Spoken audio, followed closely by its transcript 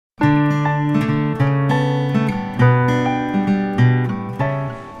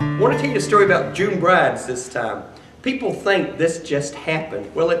you a story about June brides this time. People think this just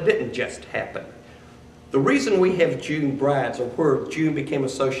happened. Well, it didn't just happen. The reason we have June brides, or where June became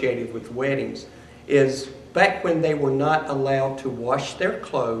associated with weddings, is back when they were not allowed to wash their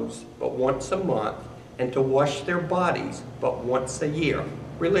clothes but once a month, and to wash their bodies but once a year.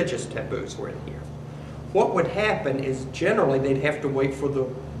 Religious taboos were in here. What would happen is generally they'd have to wait for the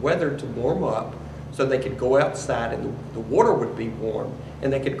weather to warm up so they could go outside and the water would be warm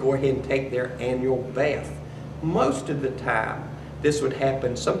and they could go ahead and take their annual bath. Most of the time this would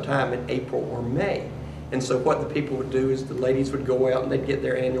happen sometime in April or May. And so what the people would do is the ladies would go out and they'd get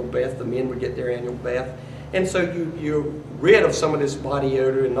their annual bath, the men would get their annual bath. And so you're rid of some of this body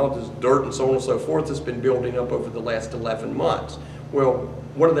odor and all this dirt and so on and so forth that's been building up over the last 11 months. Well,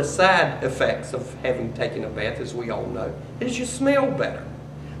 one of the side effects of having taken a bath, as we all know, is you smell better.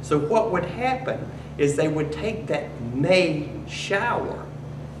 So what would happen is they would take that May shower.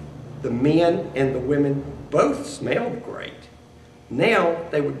 The men and the women both smelled great. Now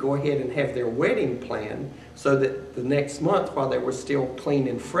they would go ahead and have their wedding planned so that the next month, while they were still clean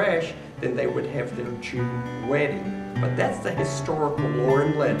and fresh, then they would have their June wedding. But that's the historical lore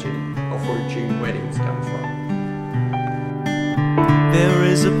and legend of where June weddings come from. There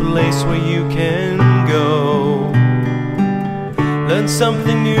is a place where you can go, learn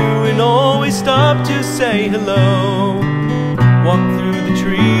something new and always stop to say hello. Walk through the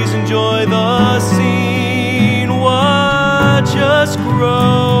trees, enjoy the scene, watch us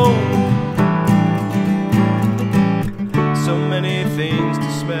grow.